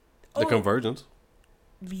convergence.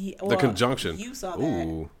 The conjunction. You saw that.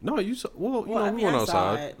 Ooh. No, you saw. Well, we went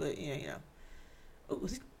outside. Saw it, but Ooh,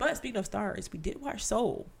 but speaking of stars, we did watch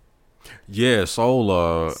Soul. Yeah,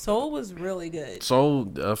 Soul. Soul was really good.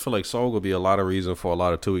 Soul. I feel like Soul will be a lot of reason for a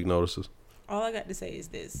lot of 2 week notices. All I got to say is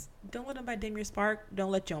this: don't let nobody dim your spark.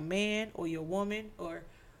 Don't let your man or your woman or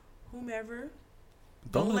whomever.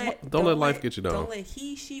 Don't let life get you down. Don't let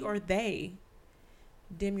he, she, or they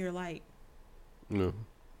dim your light. No.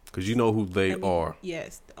 Because you know who they are.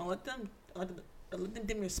 Yes. Don't let them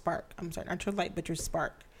dim your spark. I'm sorry, not your light, but your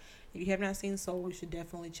spark. If you have not seen Soul, you should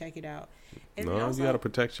definitely check it out. And no, also, you got to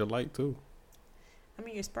protect your light, too. I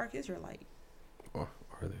mean, your spark is your light. Or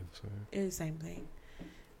are they the same? It's the same thing.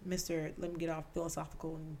 Let me get off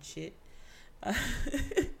philosophical and shit.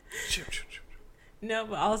 No,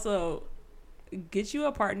 but also get you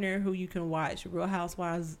a partner who you can watch Real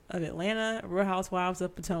Housewives of Atlanta, Real Housewives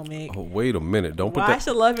of Potomac. Oh, wait a minute. Don't put watch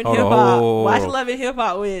the Love and Hip Hop. Watch Love and Hip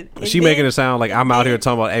Hop with. She making it sound like I'm out here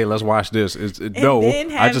talking about, hey, let's watch this. No,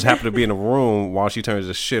 I just happen to be in a room while she turns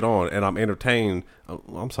this shit on, and I'm entertained.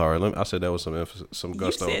 I'm sorry. I said that with some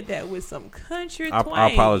gusto. You said that with some country twang.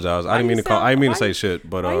 I apologize. I didn't mean to say shit,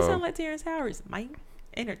 but why you sound like Terrence Howard, man?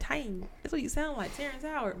 Entertained. That's what you sound like, Terrence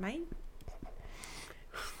Howard, man.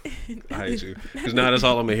 I hate you. Because now that's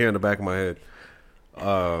all I'm hearing in the back of my head.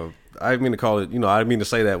 I didn't mean to call it, I didn't mean to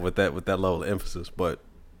say that with that level of emphasis, but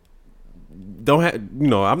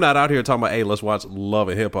I'm not out here talking about, hey, let's watch Love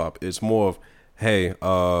and Hip Hop. It's more of, hey,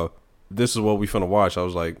 this is what we finna watch. I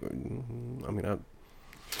was like,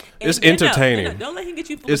 it's entertaining. No, don't let him get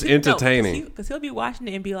you. It's entertaining. Because he'll be watching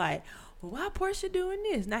it and be like, well, why Portia doing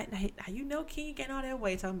this? Now King gained all that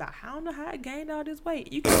weight. Talking about, I don't know how I gained all this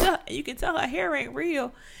weight. You can tell her hair ain't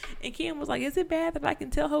real. And Kim was like, is it bad that I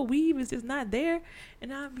can tell her weave is just not there?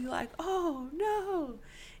 And I'd be like, oh no.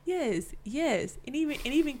 Yes, yes, and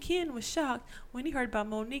even Ken was shocked when he heard about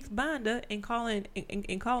Monique's binder and calling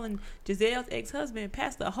Giselle's ex-husband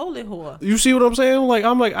Pastor Holy Whore. You see what I'm saying? Like,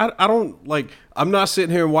 I don't, like, I'm not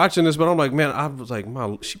sitting here watching this, but I'm like, man, I was like,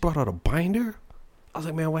 she brought out a binder? I was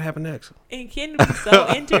like, man, what happened next? And Ken was so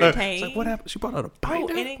entertained. Like, what happened? She brought out a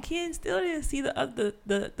binder? Oh, and then Ken still didn't see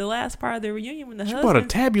the last part of the reunion when the she husbands brought a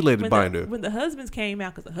tabulated binder. when the husbands came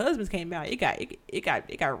out, because the husbands came out, it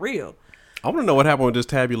got real. I want to know what happened with this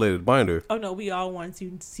tabulated binder. Oh no, we all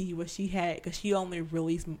wanted to see what she had, because she only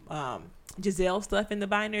released Giselle stuff in the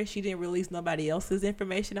binder. She didn't release nobody else's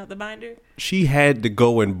information out the binder. She had to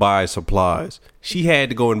go and buy supplies. She had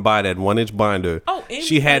to go and buy that 1-inch binder. Oh,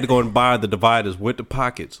 she had to go and buy the dividers with the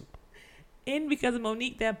pockets. And because of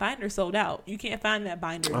Monique, that binder sold out. You can't find that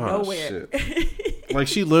binder nowhere. Shit. Like,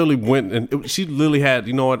 she literally went and she literally had,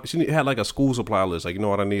 you know what? She had like a school supply list. Like, you know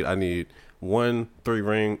what I need? I need one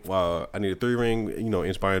 3-ring. I need a 3-ring,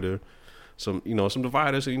 inch binder. Some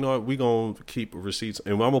dividers. So, you know what? We gonna keep receipts,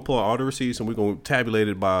 and I'm gonna pull out all the receipts, and we gonna tabulate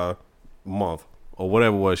it by month or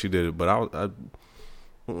whatever it was she did it. But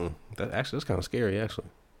that's kind of scary, actually.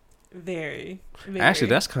 Very. Actually,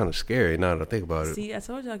 that's kind of scary now that I think about it. See, I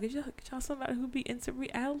told y'all, get y'all somebody who be into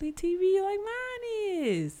reality TV like mine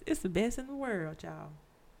is. It's the best in the world, y'all.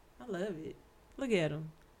 I love it. Look at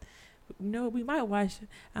them. You know, we might watch.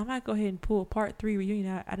 I might go ahead and pull part 3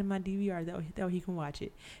 reunion out of my DVR. That way he can watch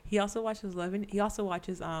it. He also watches Love After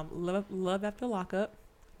Lockup.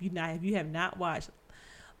 If you have not watched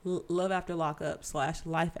Love After Lockup /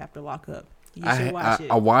 Life After Lockup, you should watch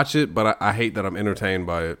it. I watch it, but I hate that I'm entertained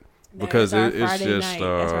by it. Because it's just that's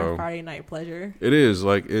our Friday night pleasure. It is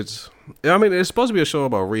like it's supposed to be a show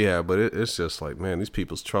about rehab, but it's just like, man, these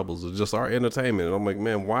people's troubles are just our entertainment. And I'm like,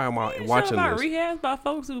 man, why am I watching about this? Rehab about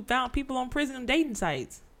folks who found people on prison dating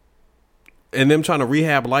sites, and them trying to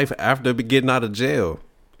rehab life after getting out of jail.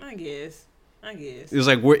 I guess it's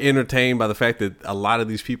like we're entertained by the fact that a lot of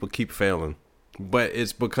these people keep failing, but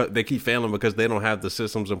it's because they keep failing because they don't have the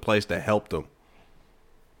systems in place to help them.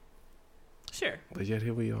 Sure, but yet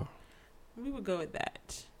here we are. We would go with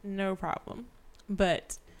that. No problem.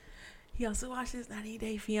 But he also watches 90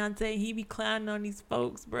 Day Fiance. He be clowning on these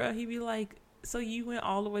folks, bro. He be like, so you went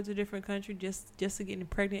all the way to a different country just to get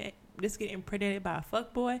impregnated, by a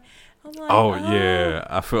fuckboy? I'm like, oh yeah,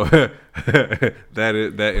 I feel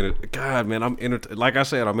God, man, I'm like I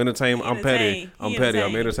said, I'm entertained. I'm petty.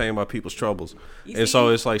 I'm entertained by people's troubles. So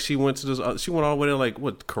it's like she went to this. She went all the way to like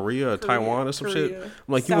what, Korea or Taiwan or some shit. I'm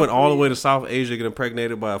like, you went all the way to South Asia, get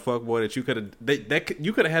impregnated by a fuckboy that you could have.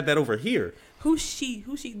 You could have had that over here. Who she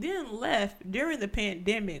then left during the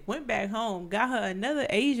pandemic, went back home, got her another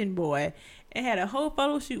Asian boy, and had a whole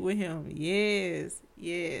photo shoot with him. Yes.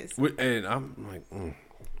 And I'm like,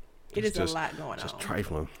 it is just a lot going on. Just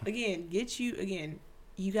trifling. Again,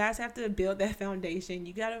 you guys have to build that foundation.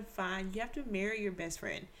 You have to marry your best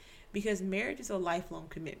friend, because marriage is a lifelong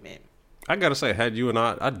commitment. I gotta say, had you and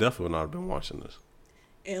I definitely would not have been watching this.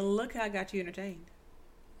 And look how I got you entertained.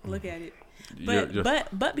 Look at it.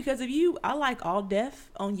 But because of you, I like All Deaf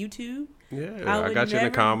on YouTube. Yeah, I got you in the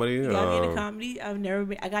comedy. You got me in the comedy.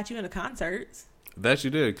 I got you in the concerts. That you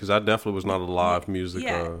did, because I definitely was not a live music,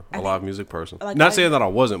 live music person. Like, not saying that I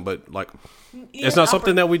wasn't, but like, it's not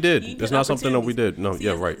something that we did. It's not something that we did. No,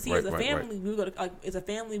 right. As a family, we go to as a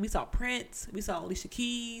family. We saw Prince. We saw Alicia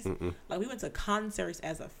Keys. Like, we went to concerts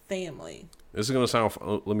as a family. This is gonna sound.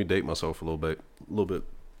 Let me date myself a little bit.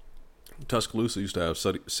 Tuscaloosa used to have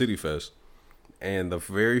City Fest, and the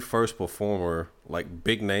very first performer, like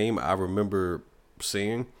big name, I remember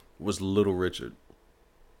seeing was Little Richard.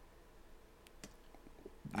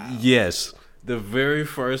 Yes, the very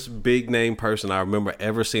first big name person I remember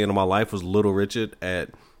ever seeing in my life was Little Richard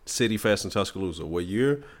at City Fest in Tuscaloosa. What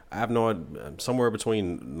year? I have no idea. Somewhere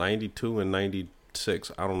between 92 and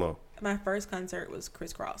 96. I don't know. My first concert was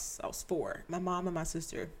Criss Cross. I was 4. My mom and my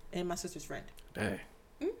sister and my sister's friend. Dang.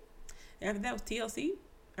 After that was TLC.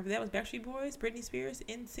 After that was Backstreet Boys, Britney Spears,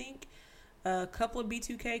 NSYNC, a couple of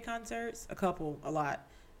B2K concerts, a lot.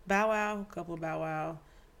 Bow Wow, a couple of Bow Wow.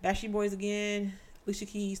 Backstreet Boys again. Alicia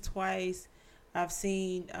Keys twice. I've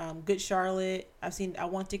seen Good Charlotte. I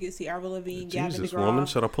want tickets to see Avril Lavigne, Gavin DeGraw. Woman,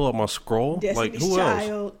 should I pull up my scroll? Destiny's like, who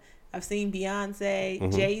Child. else? I've seen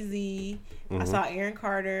Beyonce, Jay-Z. I saw Aaron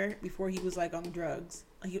Carter before he was like on drugs.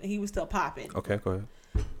 He was still popping. Okay, go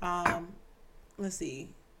ahead. Let's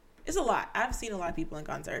see. It's a lot. I've seen a lot of people in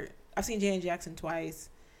concert. I've seen Janet Jackson twice.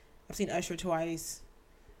 I've seen Usher twice.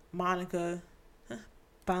 Monica.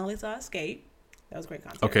 Finally saw Escape. That was a great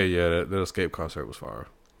concert. Okay, yeah, that Escape concert was fire.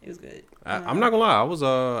 It was good. I'm not gonna lie. I was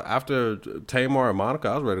after Tamar and Monica,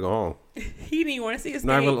 I was ready to go home. He didn't even want to see his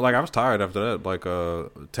Not steak. even, like, I was tired after that. Like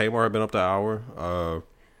Tamar had been up the hour.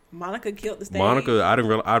 Monica killed the stage.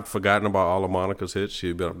 Monica, I'd forgotten about all of Monica's hits.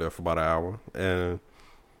 She'd been up there for about an hour, and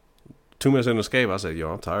 2 minutes in the escape, I said,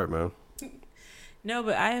 "Yo, I'm tired, man." No,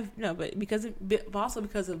 but but also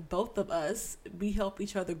because of both of us, we help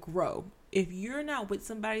each other grow. If you're not with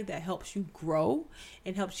somebody that helps you grow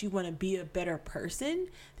and helps you want to be a better person,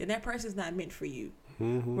 then that person's not meant for you.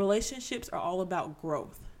 Mm-hmm. Relationships are all about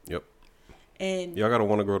growth. Yep. And y'all gotta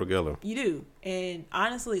want to grow together. You do. And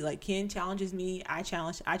honestly, like, Ken challenges me. I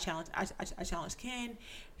challenge Ken.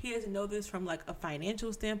 He doesn't know this from like a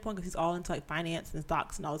financial standpoint because he's all into like finance and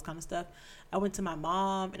stocks and all this kind of stuff. I went to my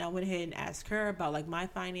mom and I went ahead and asked her about like my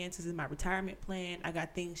finances and my retirement plan. I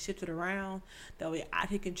got things shifted around that way I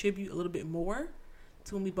could contribute a little bit more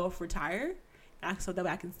to when we both retire. So that way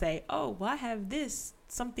I can say, oh, well, I have this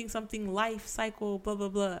something life cycle, blah blah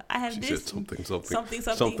blah. I have this something mutual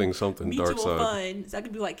dark side fund. So I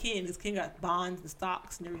could be like Ken, because Ken got bonds and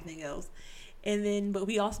stocks and everything else. And then, but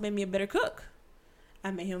he also made me a better cook. I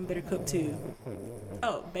made him a better cook too.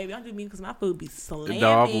 Oh, baby, I'm just mean because my food be slamming.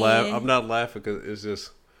 No, I'm not laughing because it's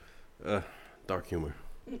just dark humor.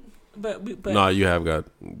 But no, you have got.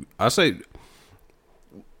 I say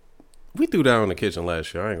we threw down in the kitchen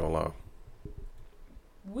last year. I ain't gonna lie.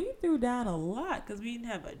 We threw down a lot because we didn't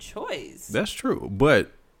have a choice. That's true,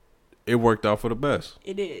 but it worked out for the best.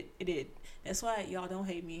 It did. That's why y'all don't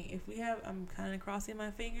hate me. If we have, I'm kind of crossing my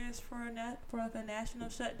fingers for like a national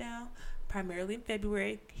shutdown, primarily in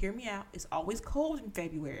February. Hear me out. It's always cold in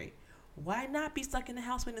February. Why not be stuck in the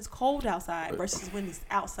house when it's cold outside versus when it's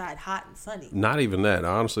outside hot and sunny? Not even that.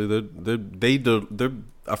 Honestly, they're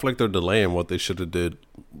I feel like they're delaying what they should have did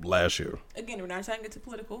last year. Again, we're not trying to get too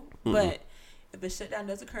political, but if a shutdown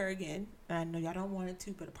does occur again, and I know y'all don't want it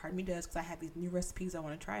to, but a part of me does because I have these new recipes I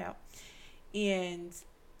want to try out, and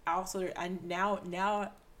also now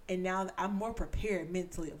I'm more prepared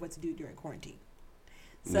mentally of what to do during quarantine.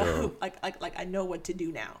 So like I know what to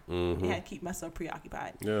do now. Mm-hmm. I had to keep myself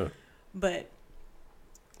preoccupied. Yeah. But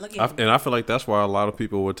look, I feel like that's why a lot of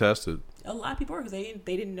people were tested. A lot of people were because they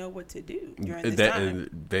didn't know what to do during this time.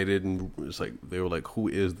 And they didn't. It's like they were like, "Who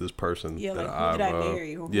is this person?" Yeah, like who did I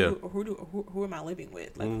marry? Or who am I living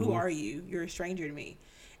with? Like, who are you? You're a stranger to me.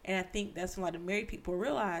 And I think that's when a lot of married people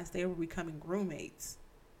realized they were becoming roommates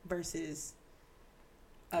versus.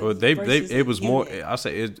 It was more. I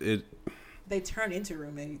say it. They turn into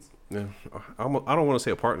roommates. Yeah, I don't want to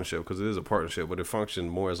say a partnership because it is a partnership, but it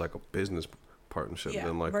functioned more as like a business partnership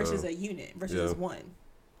than like versus a unit versus one.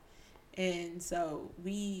 And so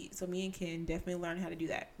me and Ken definitely learned how to do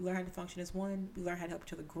that. We learned how to function as one. We learned how to help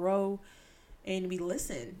each other grow, and we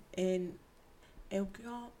listen. And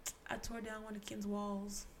y'all, I tore down one of Ken's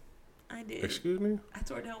walls. I did. Excuse me? I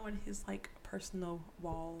tore down one of his like personal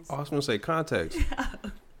walls. I was gonna say context.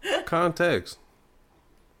 Context.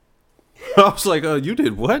 I was like, you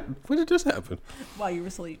did what? When did this happen? While you were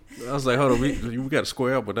asleep. I was like, hold on, we got to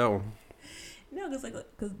square up with that one. No,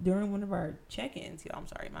 because during one of our check-ins, I'm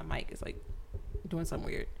sorry, my mic is like doing something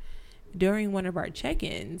weird. During one of our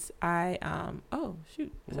check-ins, I oh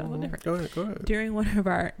shoot, is that a little different? Go ahead. During one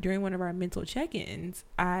of our mental check-ins,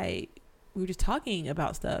 we were just talking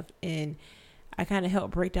about stuff, and I kind of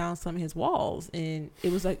helped break down some of his walls, and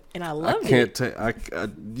it was like, and I loved it.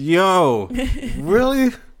 Yo,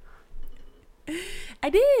 really? I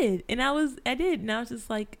did, and I was just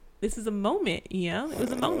like, this is a moment, it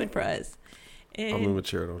was a moment for us. And I'm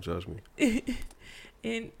immature, don't judge me.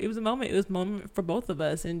 And it was a moment for both of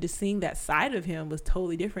us, and just seeing that side of him was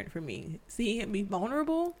totally different for me. Seeing him be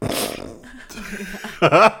vulnerable.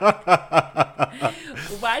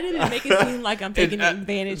 Why did it make it seem like I'm taking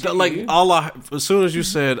advantage of like you? As soon as you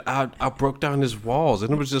said, I broke down his walls,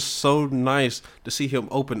 and it was just so nice to see him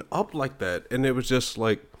open up like that, and it was just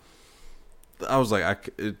like, I was like,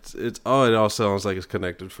 it all sounds like it's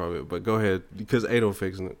connected from it, but go ahead, because Ado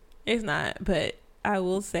fixing it. It's not, but I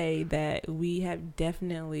will say that we have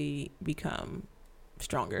definitely become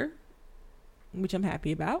stronger, which I'm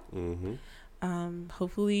happy about. Mm-hmm.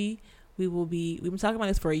 Hopefully we've been talking about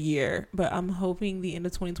this for a year, but I'm hoping the end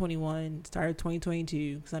of 2021, start of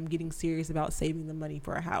 2022, because I'm getting serious about saving the money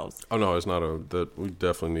for a house. Oh no, it's not we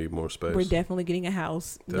definitely need more space. We're definitely getting a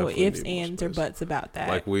house. Definitely no ifs, ands, or buts about that.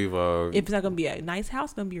 Like we've if it's not going to be a nice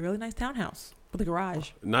house, it's going to be a really nice townhouse with a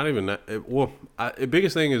garage. Not even that. The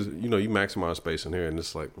biggest thing is, you maximize space in here, and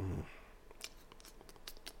it's like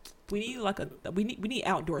we need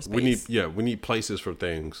outdoor space. We need places for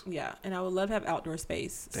things. Yeah, and I would love to have outdoor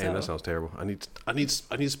space. Damn, that sounds terrible. I need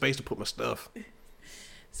space to put my stuff.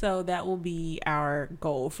 So that will be our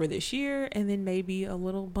goal for this year, and then maybe a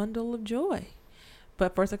little bundle of joy.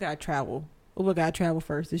 But first, I gotta travel. We gotta travel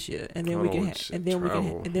first this year, and then we can have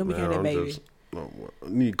that baby. I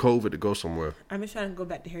need COVID to go somewhere. I'm just trying to go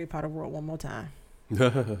back to Harry Potter World one more time.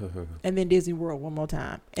 And then Disney World one more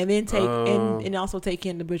time, and then take and also take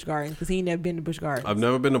in the Busch Gardens because he ain't never been to Busch Gardens. I've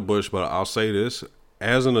never been to Busch, but I'll say this: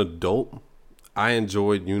 as an adult, I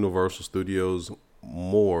enjoyed Universal Studios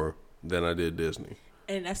more than I did Disney,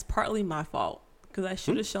 and that's partly my fault because I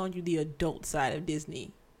should have shown you the adult side of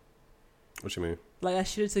Disney. What you mean? Like I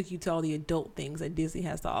should have took you to all the adult things that Disney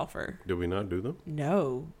has to offer. Did we not do them?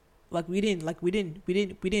 No. We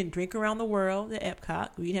didn't drink around the world at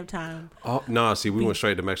Epcot. We didn't have time. Oh no! See, we went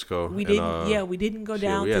straight to Mexico. We didn't. We didn't go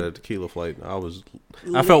down. We had a tequila flight.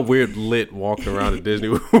 I felt weird lit walking around at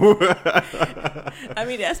Disney. I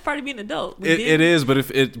mean, that's part of being an adult. It is, but if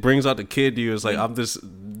it brings out the kid to you, it's like I'm this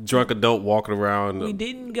drunk adult walking around. We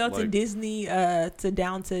didn't go to Disney, to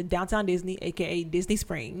downtown Disney, aka Disney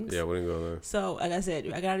Springs. Yeah, we didn't go there. So, like I said,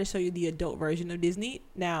 I gotta show you the adult version of Disney.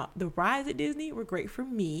 Now, the rides at Disney were great for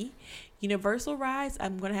me. Universal rides,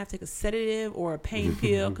 I'm gonna have to take a sedative or a pain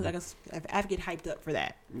pill because I have to get hyped up for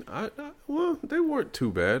that. Well, they weren't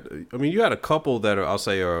too bad. I mean, you had a couple that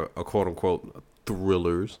are quote unquote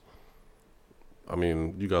thrillers. I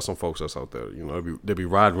mean, you got some folks that's out there, they be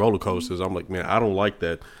riding roller coasters. I'm like, man, I don't like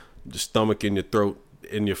that. Your stomach in your throat,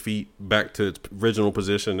 in your feet, back to its original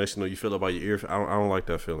position. Next you feel it by your ear. I don't like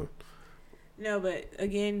that feeling. No, but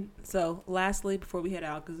again, so lastly, before we head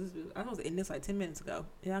out, because I was in this like 10 minutes ago.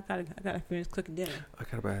 Yeah, I gotta finish cooking dinner. I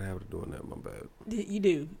got a bad habit of doing that. My bad. You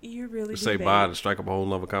do. You really do. Say bye to strike up a whole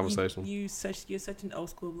nother conversation. You're such an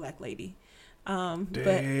old school black lady. Damn.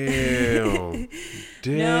 Damn.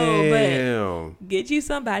 No, but get you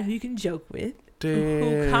somebody who you can joke with,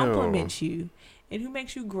 who compliments you, and who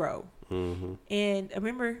makes you grow. Mm-hmm. And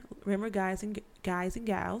remember, guys and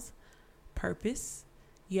gals, purpose.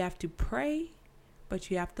 You have to pray, but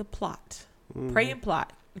you have to plot. Mm-hmm. Pray and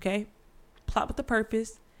plot, okay? Plot with the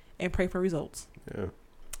purpose and pray for results. Yeah.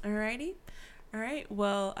 Alrighty. All right.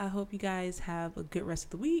 Well, I hope you guys have a good rest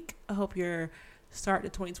of the week. I hope your start to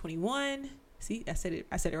 2021. See, I said it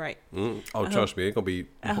right. Trust me,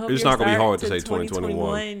 it's not gonna be hard to say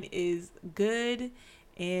 2021 is good,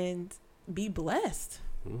 and be blessed.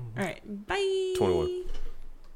 Mm-hmm. All right. Bye. 21.